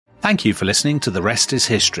Thank you for listening to The Rest is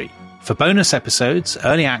History. For bonus episodes,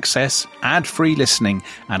 early access, ad-free listening,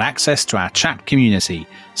 and access to our chat community,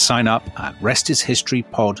 sign up at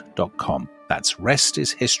restishistorypod.com. That's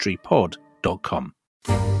restishistorypod.com.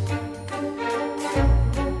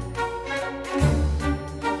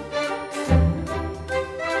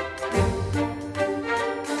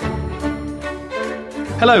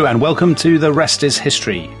 Hello and welcome to The Rest is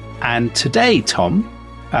History. And today, Tom,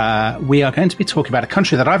 we are going to be talking about a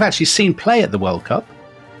country that I've actually seen play at the World Cup,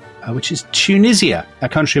 which is Tunisia, a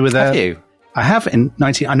country with Have you? I have in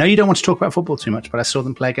 19... I know you don't want to talk about football too much, but I saw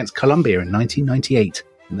them play against Colombia in 1998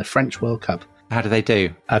 in the French World Cup. How do they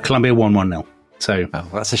do? Colombia won 1-0. So,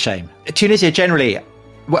 that's a shame. Tunisia generally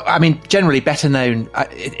better known.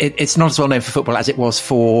 It's not as well known for football as it was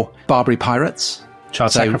for Barbary pirates.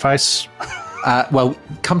 Child sacrifice.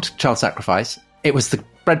 Come to child sacrifice. It was the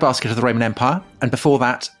breadbasket of the Roman Empire, and before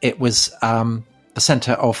that, it was the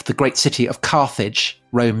centre of the great city of Carthage,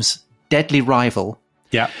 Rome's deadly rival.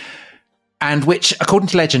 Yeah. And which, according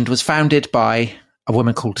to legend, was founded by a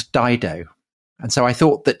woman called Dido. And so I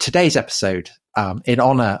thought that today's episode, in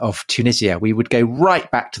honour of Tunisia, we would go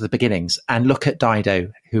right back to the beginnings and look at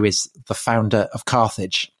Dido, who is the founder of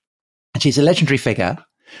Carthage. And she's a legendary figure,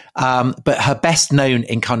 but her best known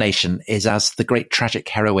incarnation is as the great tragic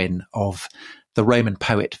heroine of the Roman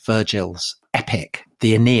poet Virgil's epic,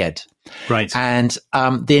 the Aeneid. Right. And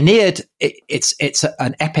the Aeneid, it's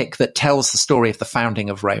an epic that tells the story of the founding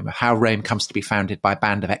of Rome, how Rome comes to be founded by a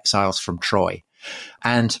band of exiles from Troy.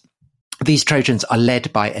 And these Trojans are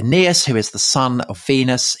led by Aeneas, who is the son of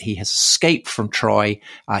Venus. He has escaped from Troy.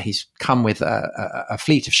 He's come with a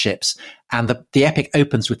fleet of ships. And the epic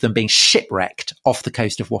opens with them being shipwrecked off the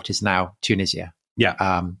coast of what is now Tunisia.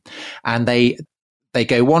 Yeah. And they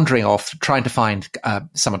go wandering off, trying to find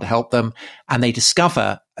someone to help them. And they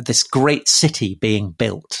discover this great city being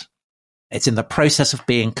built. It's in the process of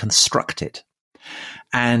being constructed.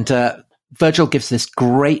 And Virgil gives this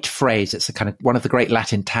great phrase. It's a kind of one of the great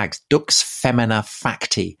Latin tags, dux femina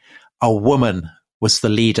facti. A woman was the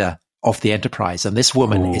leader of the enterprise. And this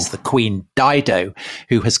woman is the Queen Dido,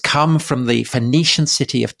 who has come from the Phoenician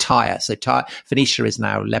city of Tyre. So Phoenicia is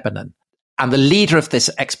now Lebanon. And the leader of this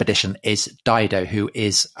expedition is Dido, who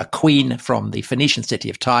is a queen from the Phoenician city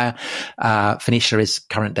of Tyre. Phoenicia is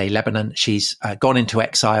current day Lebanon. She's gone into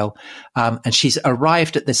exile, and she's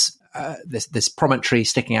arrived at this promontory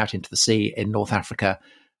sticking out into the sea in North Africa,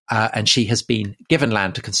 and she has been given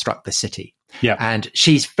land to construct this city. Yeah. And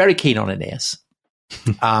she's very keen on Aeneas.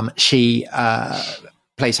 She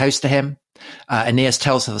plays host to him. Aeneas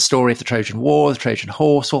tells her the story of the Trojan War, the Trojan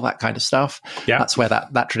horse, all that kind of stuff. Yeah. That's where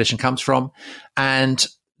that tradition comes from. And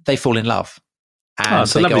they fall in love. And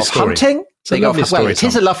it's a they lovely go off story. hunting. It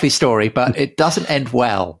is a lovely story, but it doesn't end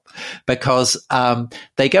well because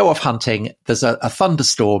they go off hunting. There's a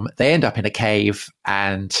thunderstorm. They end up in a cave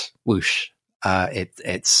and whoosh.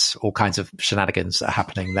 It's all kinds of shenanigans that are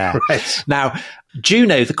happening there. Right. Now,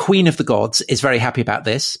 Juno, the queen of the gods, is very happy about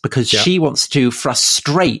this because she wants to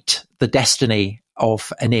frustrate the destiny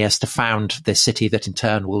of Aeneas to found this city that in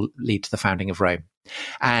turn will lead to the founding of Rome.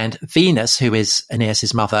 And Venus, who is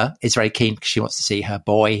Aeneas's mother, is very keen because she wants to see her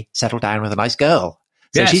boy settle down with a nice girl.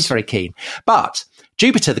 So she's very keen. But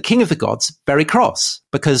Jupiter, the king of the gods, very cross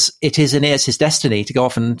because it is Aeneas's destiny to go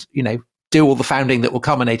off and, do all the founding that will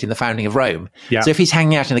culminate in the founding of Rome. Yeah. So if he's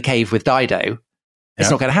hanging out in a cave with Dido, it's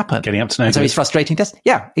not going to happen. Getting up to no good. So he's frustrating.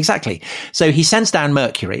 Yeah, exactly. So he sends down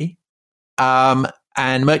Mercury, and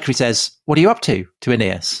Mercury says, "What are you up to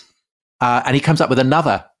Aeneas?" And he comes up with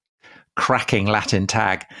another cracking Latin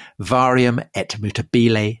tag, varium et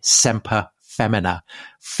mutabile semper femina,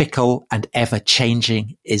 fickle and ever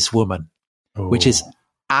changing is woman, which is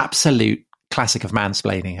absolute classic of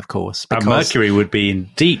mansplaining, of course. Because Mercury would be in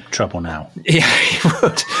deep trouble now. Yeah, he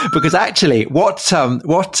would. Because actually,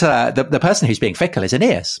 the person who's being fickle is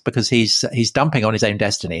Aeneas, because he's dumping on his own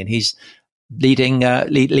destiny and he's leading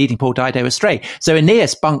poor Dido astray. So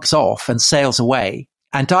Aeneas bunks off and sails away.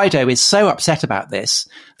 And Dido is so upset about this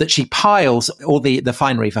that she piles all the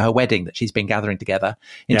finery for her wedding that she's been gathering together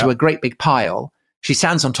into a great big pile. She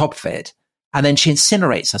stands on top of it and then she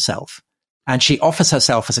incinerates herself. And she offers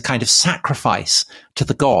herself as a kind of sacrifice to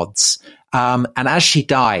the gods. And as she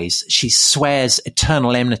dies, she swears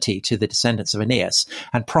eternal enmity to the descendants of Aeneas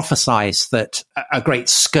and prophesies that a great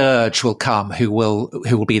scourge will come who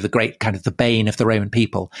will be the great kind of the bane of the Roman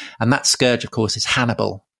people. And that scourge, of course, is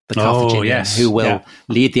Hannibal, the Carthaginian, who will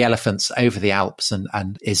lead the elephants over the Alps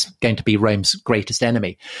and is going to be Rome's greatest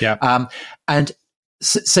enemy. Yeah. And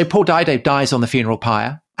so poor Dido dies on the funeral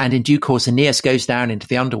pyre. And in due course, Aeneas goes down into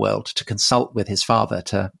the underworld to consult with his father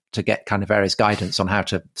to to get kind of various guidance on how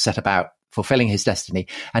to set about fulfilling his destiny.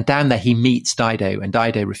 And down there, he meets Dido, and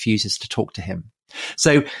Dido refuses to talk to him.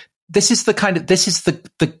 So this is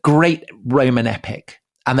the great Roman epic.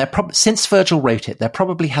 And since Virgil wrote it, there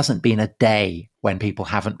probably hasn't been a day when people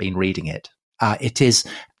haven't been reading it. It is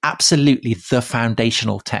absolutely the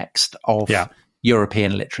foundational text of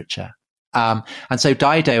European literature. And so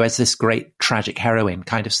Dido, as this great tragic heroine,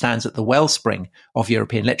 kind of stands at the wellspring of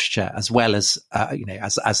European literature, as well as,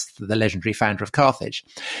 as the legendary founder of Carthage.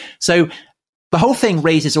 So the whole thing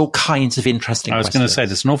raises all kinds of interesting questions. I was going to say,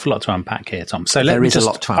 there's an awful lot to unpack here, Tom. So let me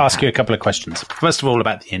just ask you a couple of questions. First of all,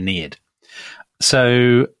 about the Aeneid.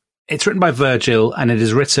 So it's written by Virgil, and it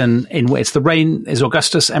is written it's the reign, is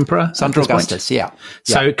Augustus emperor? It's under Augustus, yeah.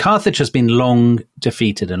 So Carthage has been long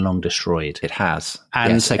defeated and long destroyed. It has.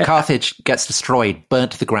 And so Carthage gets destroyed,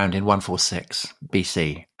 burnt to the ground in 146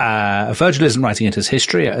 BC. Virgil isn't writing it as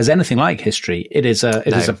history, as anything like history. It's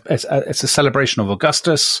a celebration of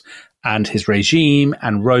Augustus and his regime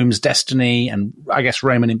and Rome's destiny and, I guess,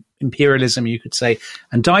 Roman imperialism, you could say.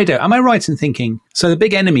 And Dido, am I right in thinking, so the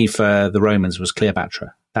big enemy for the Romans was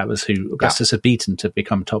Cleopatra? That was who Augustus had beaten to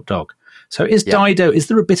become top dog. So is Dido, is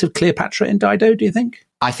there a bit of Cleopatra in Dido, do you think?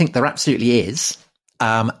 I think there absolutely is.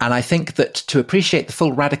 And I think that to appreciate the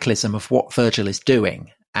full radicalism of what Virgil is doing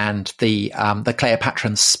and the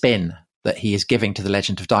Cleopatran spin that he is giving to the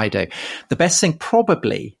legend of Dido, the best thing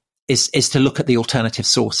probably is to look at the alternative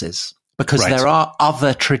sources, because there are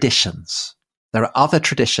other traditions. There are other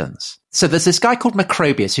traditions. So there's this guy called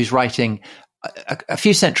Macrobius who's writing a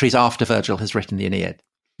few centuries after Virgil has written the Aeneid.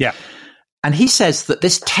 Yeah. And he says that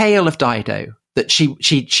this tale of Dido, that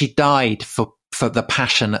she died for the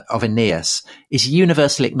passion of Aeneas, is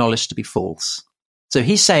universally acknowledged to be false. So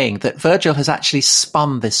he's saying that Virgil has actually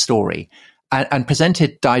spun this story and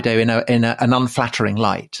presented Dido in an unflattering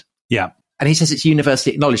light. Yeah. And he says it's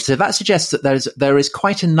universally acknowledged. So that suggests that there is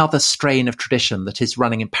quite another strain of tradition that is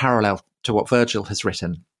running in parallel to what Virgil has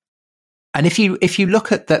written. And if you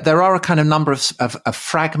look at that, there are a kind of number of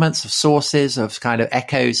fragments, of sources, of kind of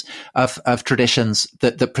echoes of traditions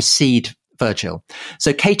that precede Virgil.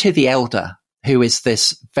 So Cato the Elder, who is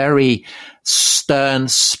this very stern,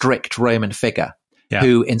 strict Roman figure,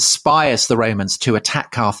 who inspires the Romans to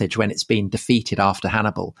attack Carthage when it's been defeated after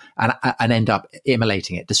Hannibal and end up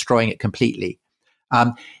immolating it, destroying it completely.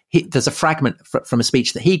 There's a fragment from a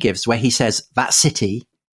speech that he gives where he says that city,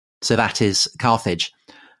 so that is Carthage,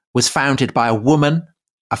 was founded by a woman,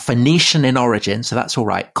 a Phoenician in origin, so that's all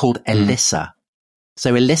right, called Elissa.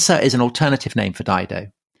 So Elissa is an alternative name for Dido.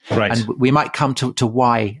 Right. And we might come to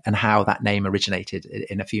why and how that name originated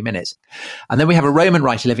in a few minutes. And then we have a Roman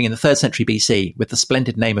writer living in the 3rd century BC with the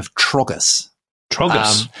splendid name of Trogus.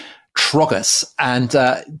 Trogus.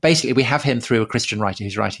 And basically we have him through a Christian writer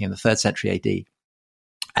who's writing in the 3rd century AD.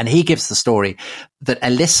 And he gives the story that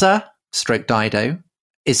Elissa, stroke Dido,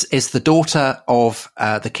 is the daughter of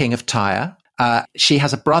the king of Tyre. She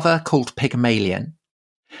has a brother called Pygmalion.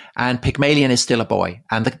 And Pygmalion is still a boy,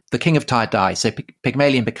 and the king of Tyre dies. So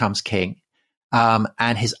Pygmalion becomes king,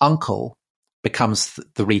 and his uncle becomes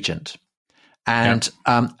the regent. And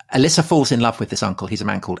Elissa falls in love with this uncle. He's a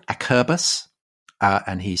man called Acerbus,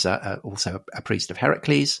 and he's also a priest of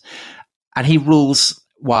Heracles. And he rules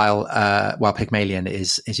while Pygmalion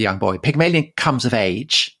is a young boy. Pygmalion comes of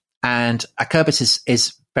age, and Acerbus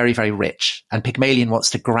is very, very rich, and Pygmalion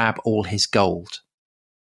wants to grab all his gold.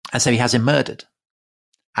 And so he has him murdered.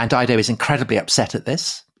 And Dido is incredibly upset at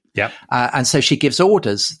this. Yeah. And so she gives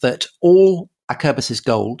orders that all Acerbus's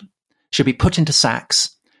gold should be put into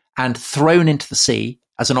sacks and thrown into the sea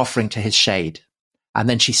as an offering to his shade. And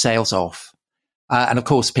then she sails off. And of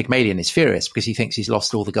course, Pygmalion is furious because he thinks he's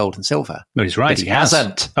lost all the gold and silver. No, he's right. But he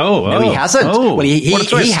hasn't. No, he hasn't. Oh, well, he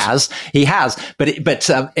has. But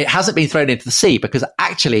it hasn't been thrown into the sea because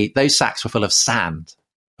actually those sacks were full of sand.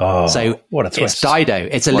 Oh, so what a twist. It's Dido.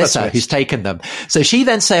 It's Elissa who's taken them. So she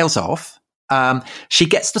then sails off. She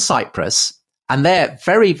gets to Cyprus, and there,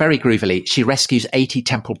 very, very groovily, she rescues 80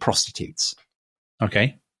 temple prostitutes.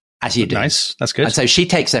 Okay. As you do. Nice. That's good. And so she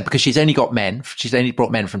takes them because she's only got men. She's only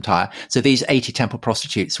brought men from Tyre. So these 80 temple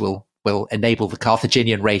prostitutes will enable the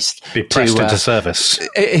Carthaginian race be pressed into service.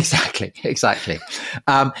 Exactly.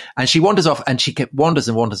 And she wanders off, and she wanders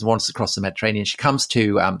across the Mediterranean. She comes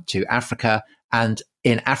to Africa. And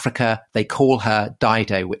in Africa, they call her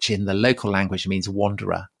Dido, which in the local language means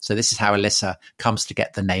wanderer. So this is how Elissa comes to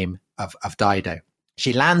get the name of Dido.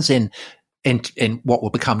 She lands in what will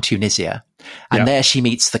become Tunisia. And there she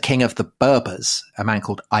meets the king of the Berbers, a man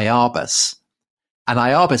called Iarbas. And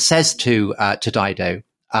Iarbas says to Dido,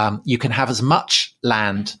 you can have as much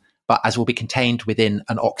land, but as will be contained within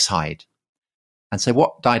an ox hide. And so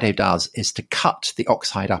what Dido does is to cut the ox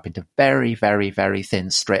hide up into very, very, very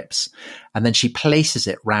thin strips. And then she places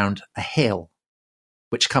it round a hill,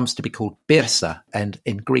 which comes to be called Byrsa. And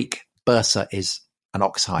in Greek, Byrsa is an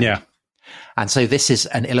ox hide. Yeah. And so this is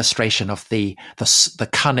an illustration of the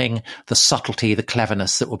cunning, the subtlety, the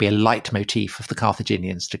cleverness that will be a leitmotif of the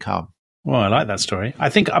Carthaginians to come. Well, I like that story. I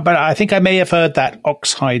think I may have heard that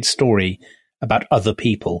ox hide story about other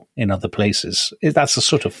people in other places. That's a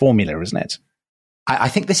sort of formula, isn't it? I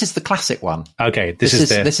think this is the classic one. Okay, this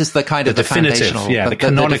is the kind of the foundational, the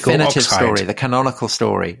canonical the definitive ox hide story, the canonical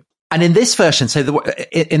story. And in this version, so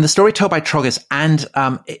in the story told by Trogus and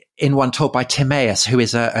in one told by Timaeus, who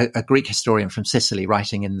is a Greek historian from Sicily,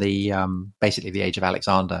 writing in the basically the age of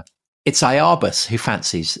Alexander, it's Iarbas who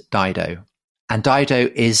fancies Dido, and Dido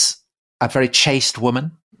is a very chaste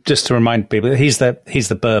woman. Just to remind people, he's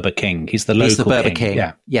the Berber king. He's the local king.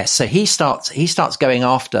 Yeah. Yes. So he starts going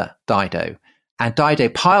after Dido, and Dido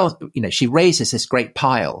piles. She raises this great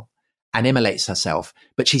pile and immolates herself,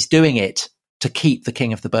 but she's doing it to keep the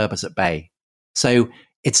king of the Berbers at bay. So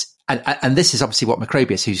it's, and this is obviously what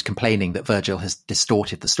Macrobius, who's complaining that Virgil has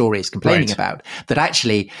distorted the story, is complaining about, that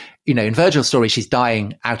actually, in Virgil's story, she's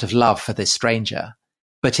dying out of love for this stranger.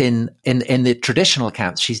 But in the traditional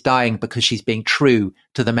accounts, she's dying because she's being true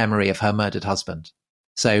to the memory of her murdered husband.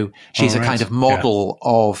 So she's a kind of model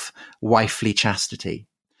of wifely chastity.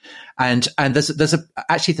 And there's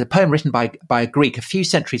actually the poem written by a Greek a few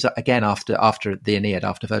centuries again after the Aeneid,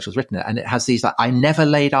 after Virgil's written it, and it has these like, I never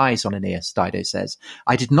laid eyes on Aeneas, Dido says.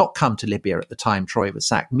 I did not come to Libya at the time Troy was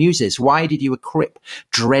sacked. Muses, why did you equip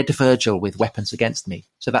dread Virgil with weapons against me?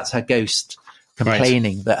 So that's her ghost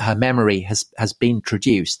complaining that her memory has been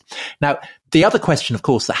traduced. Now, the other question, of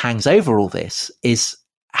course, that hangs over all this is,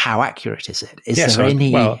 how accurate is it? Is there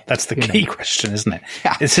any? Well, that's the key question, isn't it?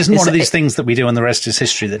 Yeah. This isn't one of these things that we do on The Rest is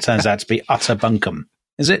History that turns out to be utter bunkum,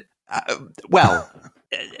 is it? Well,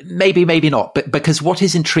 maybe not. But because what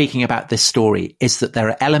is intriguing about this story is that there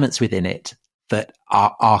are elements within it that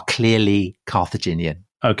are clearly Carthaginian.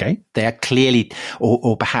 Okay. They are clearly,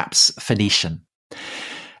 or perhaps Phoenician.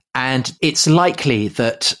 And it's likely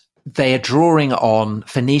that they are drawing on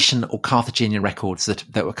Phoenician or Carthaginian records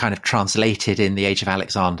that were kind of translated in the age of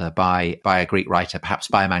Alexander by a Greek writer, perhaps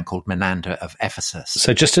by a man called Menander of Ephesus.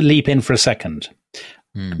 So just to leap in for a second,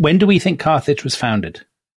 when do we think Carthage was founded,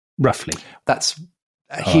 roughly? That's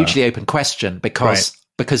a hugely open question because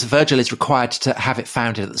Virgil is required to have it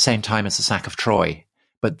founded at the same time as the sack of Troy.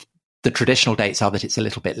 But the traditional dates are that it's a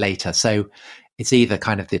little bit later. So it's either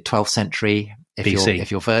kind of the 12th century, if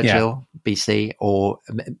you're Virgil, BC, or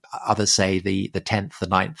others say the 10th, the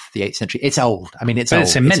 9th, the 8th century. It's old. I mean, it's old.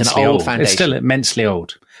 It's immensely it's an old foundation. It's still immensely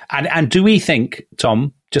old. And do we think,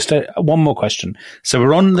 Tom, just one more question. So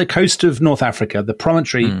we're on the coast of North Africa, the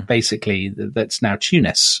promontory, basically, that's now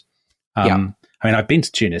Tunis. I mean, I've been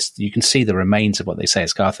to Tunis. You can see the remains of what they say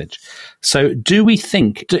is Carthage. So do we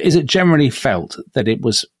think, is it generally felt that it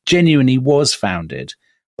genuinely was founded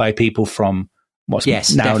by people from what's now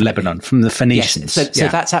definitely. Lebanon, from the Phoenicians? Yes. So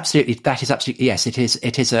that is absolutely, yes,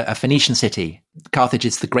 it is a Phoenician city. Carthage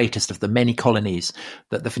is the greatest of the many colonies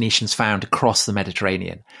that the Phoenicians found across the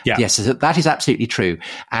Mediterranean. Yeah. Yes, so that is absolutely true.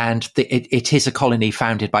 And it is a colony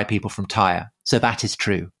founded by people from Tyre. So that is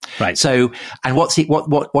true. Right. So, and what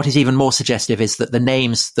is even more suggestive is that the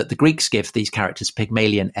names that the Greeks give these characters,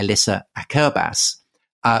 Pygmalion, Elissa, Acerbas,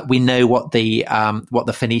 we know what the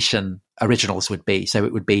Phoenician originals would be. So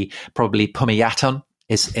it would be probably Pumiaton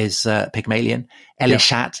is Pygmalion,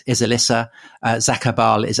 Elishat is Elissa,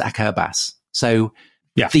 Zachabal is Acerbas. So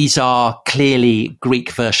these are clearly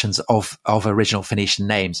Greek versions of original Phoenician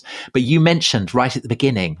names. But you mentioned right at the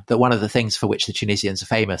beginning that one of the things for which the Tunisians are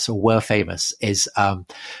famous or were famous is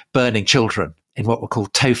burning children in what were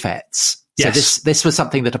called tophets. Yes. So this was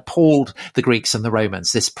something that appalled the Greeks and the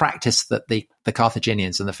Romans, this practice that the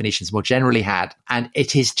Carthaginians and the Phoenicians more generally had. And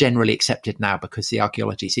it is generally accepted now because the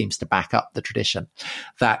archaeology seems to back up the tradition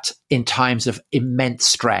that in times of immense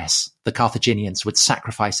stress, the Carthaginians would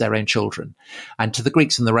sacrifice their own children. And to the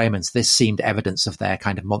Greeks and the Romans, this seemed evidence of their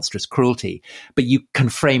kind of monstrous cruelty. But you can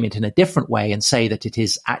frame it in a different way and say that it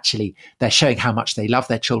is actually, they're showing how much they love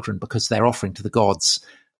their children because they're offering to the gods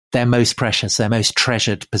their most precious, their most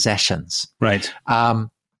treasured possessions. Right. And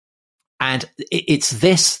it's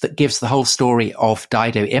this that gives the whole story of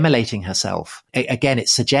Dido immolating herself. Again, it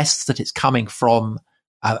suggests that it's coming from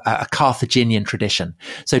a Carthaginian tradition.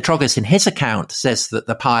 So Trogus, in his account, says that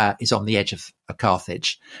the pyre is on the edge of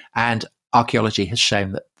Carthage. And archaeology has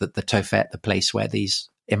shown that the Tophet, the place where these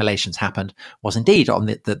immolations happened, was indeed on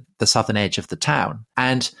the southern edge of the town.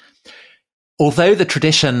 And although the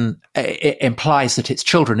tradition implies that it's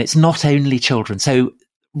children, it's not only children. So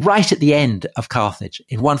right at the end of Carthage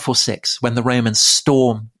in 146, when the Romans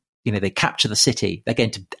storm, they capture the city, they're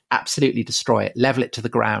going to absolutely destroy it, level it to the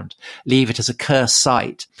ground, leave it as a cursed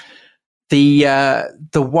site. The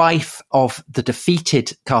wife of the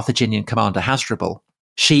defeated Carthaginian commander Hasdrubal,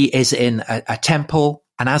 she is in a temple,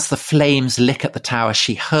 and as the flames lick at the tower,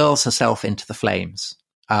 she hurls herself into the flames,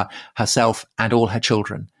 herself and all her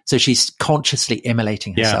children. So she's consciously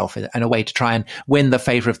immolating herself in a way to try and win the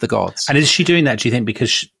favor of the gods. And is she doing that, do you think,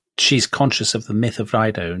 because she's conscious of the myth of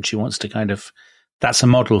Dido and she wants to kind of, that's a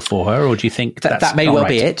model for her, or do you think that may well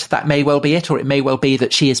be it? That may well be it, or it may well be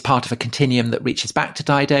that she is part of a continuum that reaches back to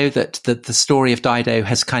Dido, that the story of Dido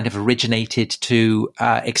has kind of originated to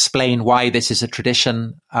explain why this is a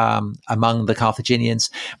tradition among the Carthaginians.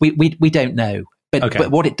 We don't know.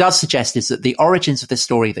 But what it does suggest is that the origins of this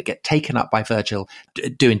story that get taken up by Virgil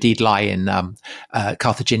do indeed lie in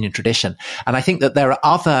Carthaginian tradition. And I think that there are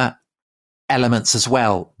other elements as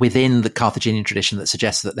well within the Carthaginian tradition that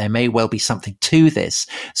suggests that there may well be something to this.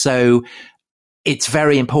 So it's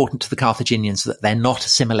very important to the Carthaginians that they're not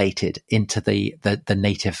assimilated into the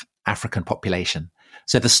native African population.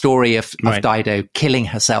 So the story of Dido killing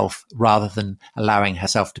herself rather than allowing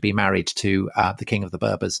herself to be married to the king of the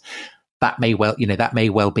Berbers, that may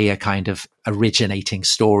well be a kind of originating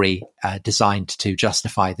story designed to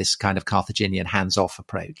justify this kind of Carthaginian hands-off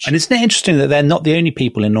approach. And isn't it interesting that they're not the only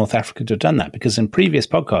people in North Africa to have done that? Because in previous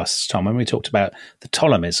podcasts, Tom, when we talked about the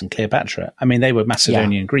Ptolemies and Cleopatra, I mean, they were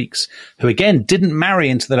Macedonian Greeks who, again, didn't marry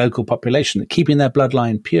into the local population. Keeping their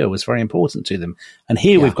bloodline pure was very important to them. And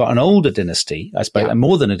here we've got an older dynasty, I suppose, and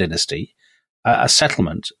more than a dynasty, a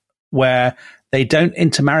settlement where they don't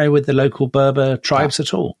intermarry with the local Berber tribes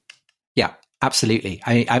at all. Yeah, absolutely.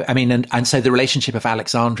 I mean, and so the relationship of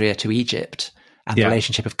Alexandria to Egypt and the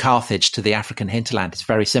relationship of Carthage to the African hinterland is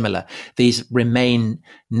very similar. These remain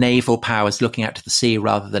naval powers looking out to the sea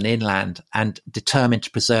rather than inland and determined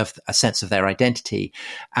to preserve a sense of their identity.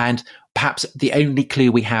 And perhaps the only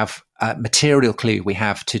clue we have, material clue we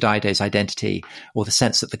have to Dido's identity, or the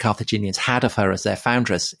sense that the Carthaginians had of her as their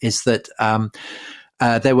foundress, is that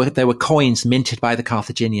there were coins minted by the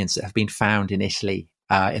Carthaginians that have been found in Italy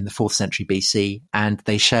in the 4th century BC, and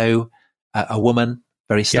they show a woman,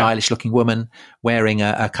 very stylish looking woman, wearing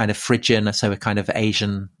a kind of Phrygian, so a kind of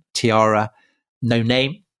Asian tiara, no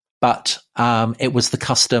name, but it was the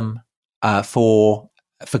custom for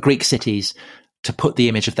Greek cities to put the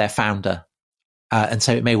image of their founder. And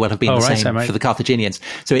so it may well have been the same for the Carthaginians.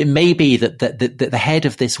 So it may be that the head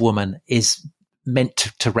of this woman is meant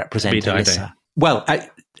to represent Alyssa. Well,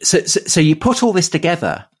 so you put all this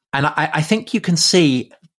together, and I think you can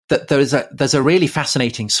see that there's a really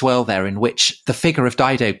fascinating swirl there in which the figure of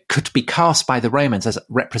Dido could be cast by the Romans as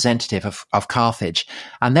representative of Carthage,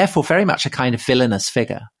 and therefore very much a kind of villainous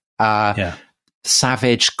figure.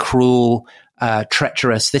 Savage, cruel,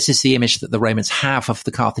 treacherous. This is the image that the Romans have of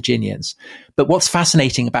the Carthaginians. But what's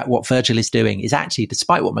fascinating about what Virgil is doing is actually,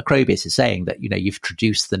 despite what Macrobius is saying, that, you've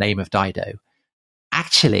traduced the name of Dido,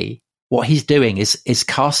 actually what he's doing is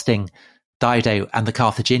casting Dido and the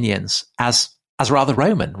Carthaginians as rather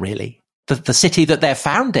Roman, really. The city that they're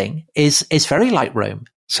founding is very like Rome.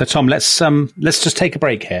 So, Tom, let's just take a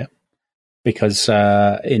break here, because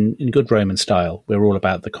in good Roman style, we're all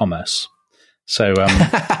about the commerce. So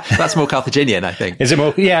that's more Carthaginian, I think. Is it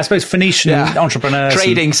more? Yeah, I suppose Phoenician entrepreneurs,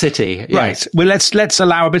 trading city, right? Well, let's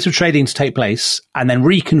allow a bit of trading to take place and then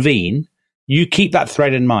reconvene. You keep that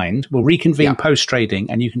thread in mind. We'll reconvene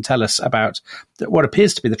post-trading, and you can tell us about what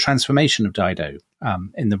appears to be the transformation of Dido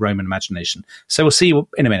in the Roman imagination. So we'll see you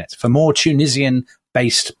in a minute for more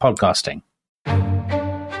Tunisian-based podcasting.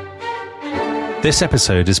 This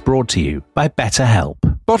episode is brought to you by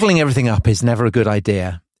BetterHelp. Bottling everything up is never a good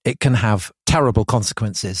idea. It can have terrible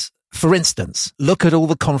consequences. For instance, look at all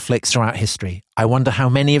the conflicts throughout history. I wonder how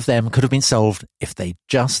many of them could have been solved if they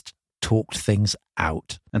just talked things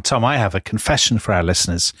out. And Tom, I have a confession for our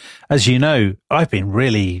listeners. As you know, I've been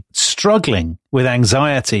really struggling with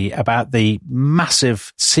anxiety about the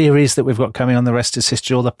massive series that we've got coming on The Rest is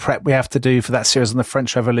History, all the prep we have to do for that series on the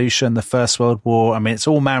French Revolution, the First World War. I mean, it's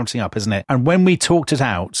all mounting up, isn't it? And when we talked it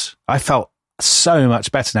out, I felt so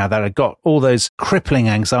much better now that I got all those crippling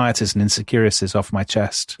anxieties and insecurities off my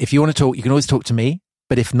chest. If you want to talk, you can always talk to me.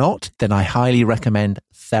 But if not, then I highly recommend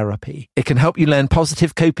therapy. It can help you learn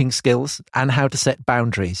positive coping skills and how to set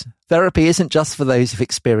boundaries. Therapy isn't just for those who've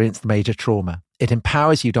experienced major trauma. It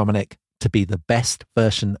empowers you, Dominic, to be the best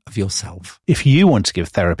version of yourself. If you want to give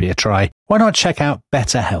therapy a try, why not check out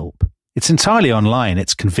BetterHelp? It's entirely online,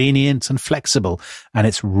 it's convenient and flexible, and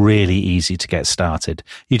it's really easy to get started.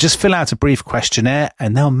 You just fill out a brief questionnaire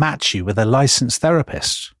and they'll match you with a licensed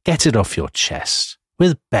therapist. Get it off your chest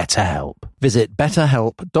with BetterHelp. Visit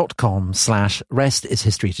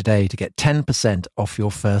betterhelp.com/restishistory today to get 10% off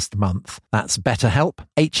your first month. That's BetterHelp,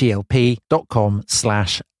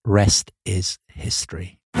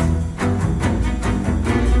 HELP.com/restishistory.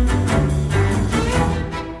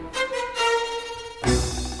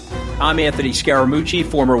 I'm Anthony Scaramucci,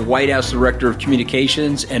 former White House Director of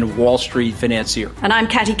Communications and Wall Street financier. And I'm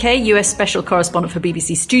Katty Kay, US Special Correspondent for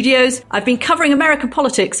BBC Studios. I've been covering American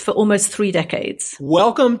politics for almost 3 decades.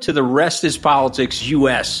 Welcome to The Rest is Politics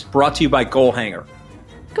US, brought to you by Goalhanger.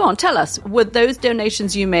 Go on, tell us, were those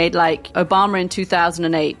donations you made, like Obama in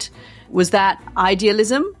 2008, was that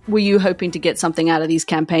idealism? Were you hoping to get something out of these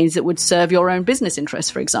campaigns that would serve your own business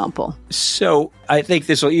interests, for example? So I think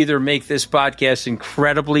this will either make this podcast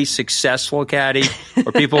incredibly successful, Katty,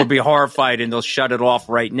 or people will be horrified and they'll shut it off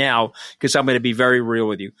right now because I'm going to be very real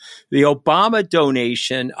with you. The Obama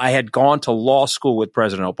donation, I had gone to law school with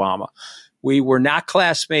President Obama. We were not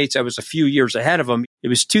classmates. I was a few years ahead of him. It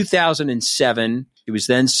was 2007. He was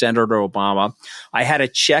then Senator Obama. I had a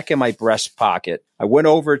check in my breast pocket. I went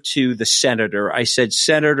over to the senator. I said,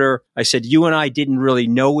 Senator, you and I didn't really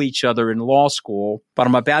know each other in law school, but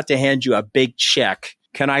I'm about to hand you a big check.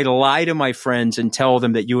 Can I lie to my friends and tell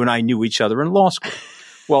them that you and I knew each other in law school?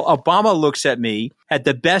 Well, Obama looks at me, had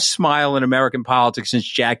the best smile in American politics since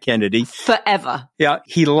Jack Kennedy. Forever. Yeah.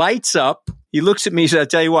 He lights up. He looks at me and says, I'll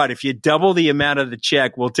tell you what, if you double the amount of the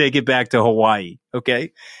check, we'll take it back to Hawaii.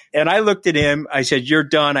 Okay. And I looked at him. I said, you're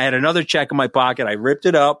done. I had another check in my pocket. I ripped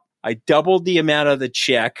it up. I doubled the amount of the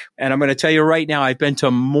check. And I'm going to tell you right now, I've been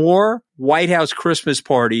to more White House Christmas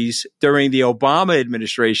parties during the Obama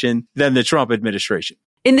administration than the Trump administration.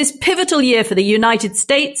 In this pivotal year for the United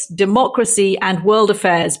States, democracy, and world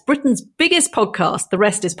affairs, Britain's biggest podcast, The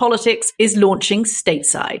Rest is Politics, is launching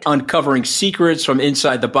stateside. Uncovering secrets from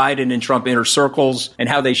inside the Biden and Trump inner circles and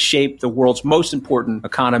how they shape the world's most important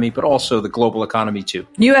economy, but also the global economy too.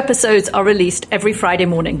 New episodes are released every Friday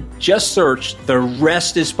morning. Just search The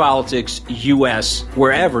Rest is Politics US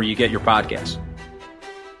wherever you get your podcasts.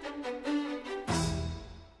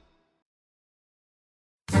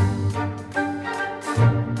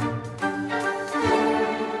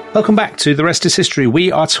 Welcome back to The Rest is History.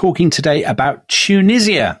 We are talking today about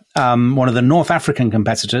Tunisia, one of the North African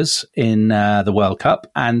competitors in the World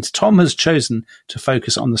Cup. And Tom has chosen to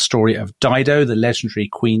focus on the story of Dido, the legendary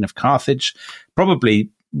queen of Carthage. Probably,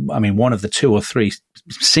 one of the 2 or 3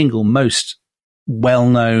 single most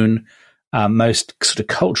well-known, most sort of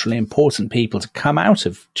culturally important people to come out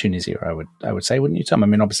of Tunisia, I would say, wouldn't you, Tom?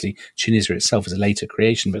 Obviously, Tunisia itself is a later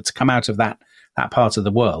creation, but to come out of that part of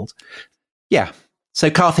the world. Yeah. So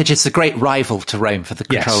Carthage is the great rival to Rome for the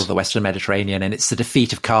control of the Western Mediterranean, and it's the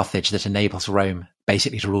defeat of Carthage that enables Rome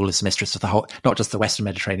basically to rule as mistress of the whole, not just the Western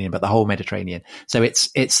Mediterranean, but the whole Mediterranean. So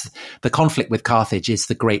it's the conflict with Carthage is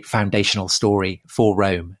the great foundational story for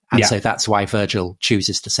Rome. And so that's why Virgil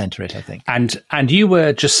chooses to center it, I think. And you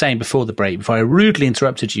were just saying before the break, before I rudely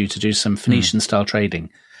interrupted you to do some Phoenician style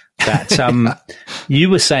trading, that you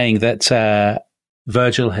were saying that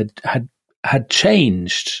Virgil had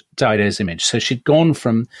changed Dido's image. So she'd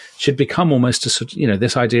become almost a sort of,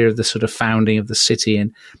 this idea of the sort of founding of the city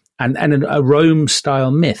and a Rome style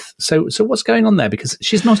myth. So what's going on there? Because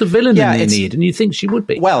she's not a villain in the Aeneid, and you think she would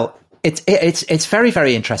be. Well, it's very,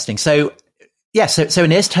 very interesting. So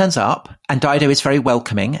Aeneas turns up and Dido is very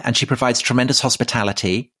welcoming and she provides tremendous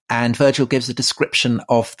hospitality. And Virgil gives a description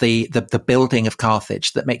of the building of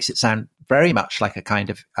Carthage that makes it sound very much like a kind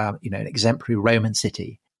of, an exemplary Roman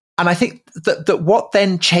city. And I think that what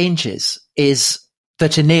then changes is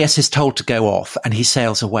that Aeneas is told to go off and he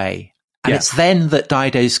sails away. And it's then that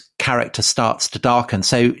Dido's character starts to darken.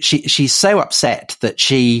 So she's so upset that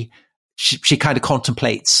she kind of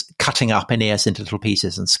contemplates cutting up Aeneas into little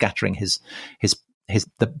pieces and scattering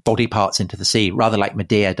the body parts into the sea, rather like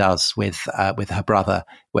Medea does with her brother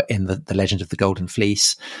in the Legend of the Golden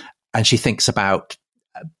Fleece. And she thinks about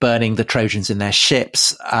burning the Trojans in their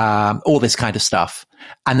ships, all this kind of stuff.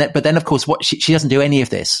 But then, of course, what she doesn't do any of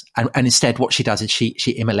this. And instead, what she does is she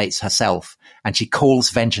immolates herself and she calls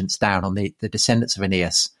vengeance down on the descendants of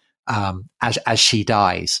Aeneas as she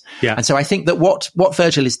dies. Yeah. And so I think that what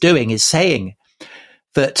Virgil is doing is saying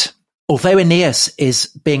that although Aeneas is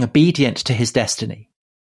being obedient to his destiny,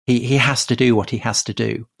 he has to do what he has to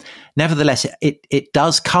do. Nevertheless, it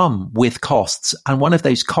does come with costs. And one of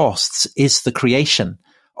those costs is the creation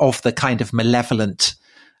of the kind of malevolent,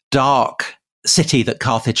 dark city that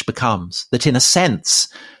Carthage becomes, that in a sense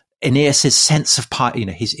Aeneas's sense of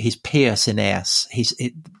he's pious Aeneas.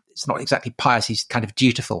 It's not exactly pious. He's kind of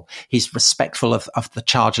dutiful. He's respectful of the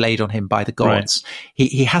charge laid on him by the gods. Right.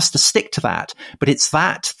 He has to stick to that, but it's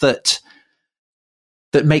that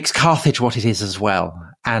makes Carthage what it is as well,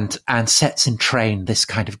 and sets in train this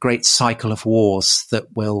kind of great cycle of wars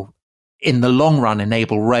that will, in the long run,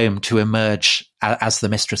 enable Rome to emerge as the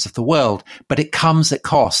mistress of the world. But it comes at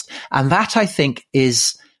cost. And that, I think,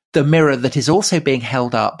 is the mirror that is also being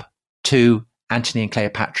held up to Antony and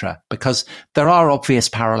Cleopatra, because there are obvious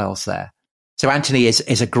parallels there. So Antony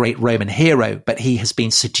is a great Roman hero, but he has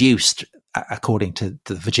been seduced, according to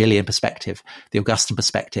the Virgilian perspective, the Augustan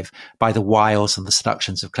perspective, by the wiles and the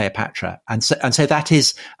seductions of Cleopatra. And so that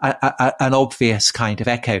is an obvious kind of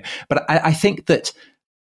echo. But I think that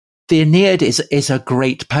the Aeneid is a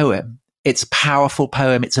great poem. It's a powerful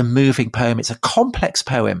poem. It's a moving poem. It's a complex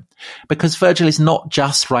poem, because Virgil is not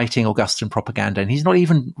just writing Augustan propaganda, and he's not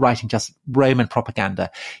even writing just Roman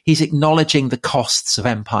propaganda. He's acknowledging the costs of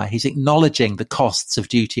empire. He's acknowledging the costs of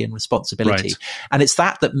duty and responsibility. Right. And it's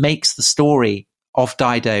that makes the story of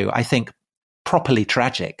Dido, I think, properly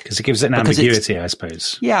tragic. Because it gives it an ambiguity, I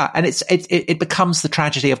suppose. Yeah. And it becomes the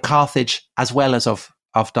tragedy of Carthage as well as of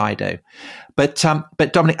Dido. But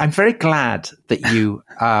Dominic, I'm very glad that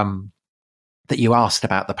you asked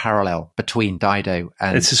about the parallel between Dido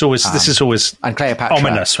and this is always and Cleopatra.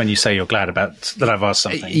 Ominous when you say you're glad about that I've asked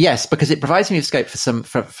something. Yes, because it provides me with scope for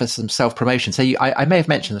some self promotion. So I may have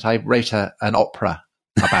mentioned that I wrote an opera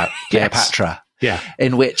about Cleopatra,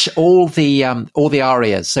 in which all the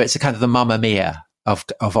arias. So it's a kind of the Mamma Mia of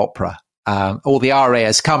opera. All the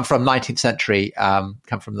arias come from the 19th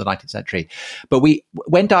century. But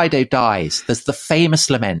when Dido dies, there's the famous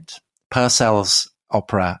lament, Purcell's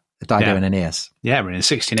opera, Dido and Aeneas. Yeah, we're in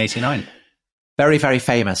 1689. Very, very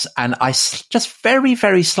famous. And I just very,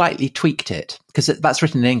 very slightly tweaked it, because that's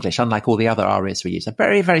written in English, unlike all the other arias we use. I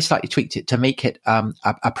very, very slightly tweaked it to make it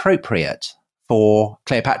appropriate for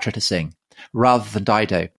Cleopatra to sing rather than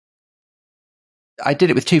Dido. I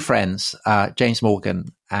did it with two friends, James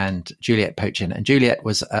Morgan and Juliet Pochin. And Juliet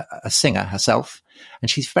was a singer herself,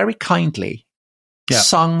 and she's very kindly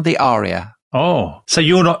sung the aria. Oh, so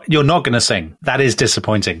you're not going to sing? That is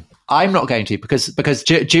disappointing. I'm not going to, because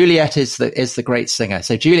Juliet is the great singer.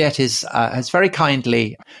 So Juliet has very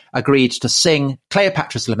kindly agreed to sing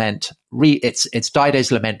Cleopatra's Lament. It's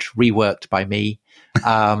Dido's Lament reworked by me,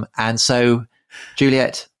 and so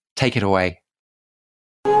Juliet, take it away.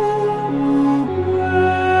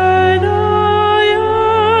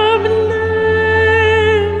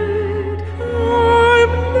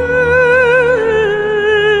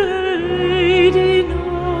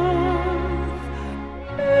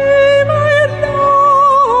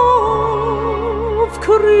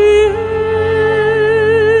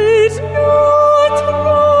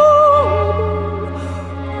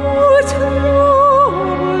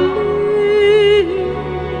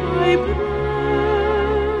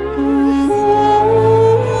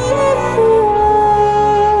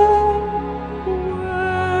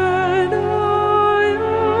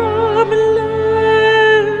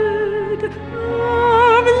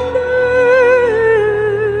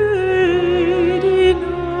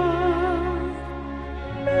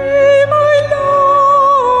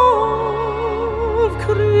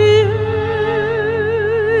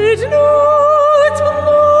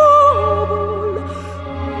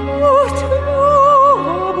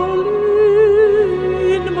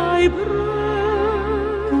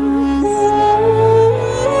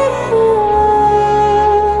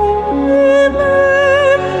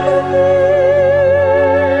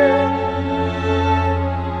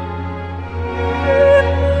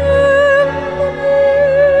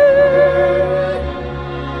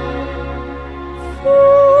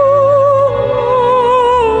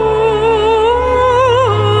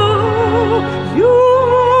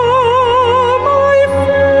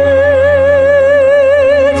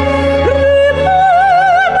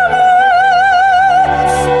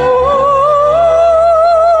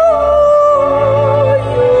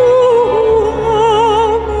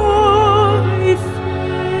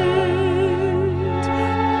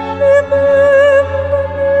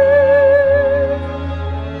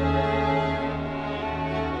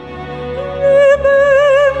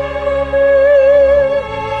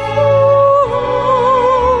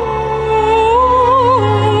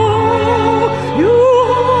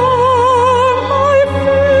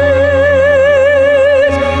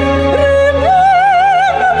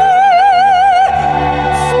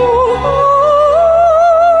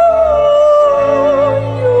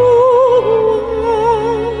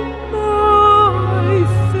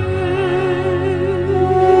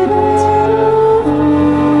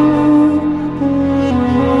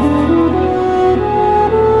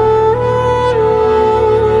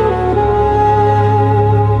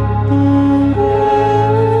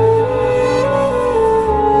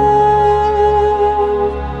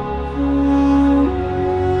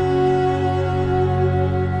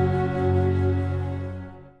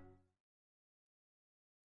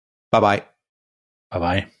 Bye-bye.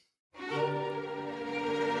 Bye-bye.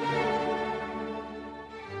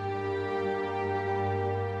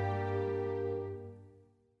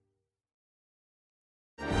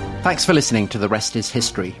 Thanks for listening to The Rest is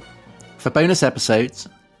History. For bonus episodes,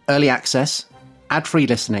 early access, ad-free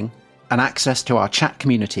listening, and access to our chat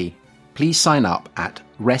community, please sign up at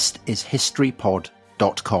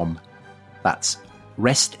restishistorypod.com. That's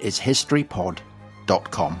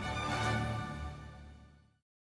restishistorypod.com.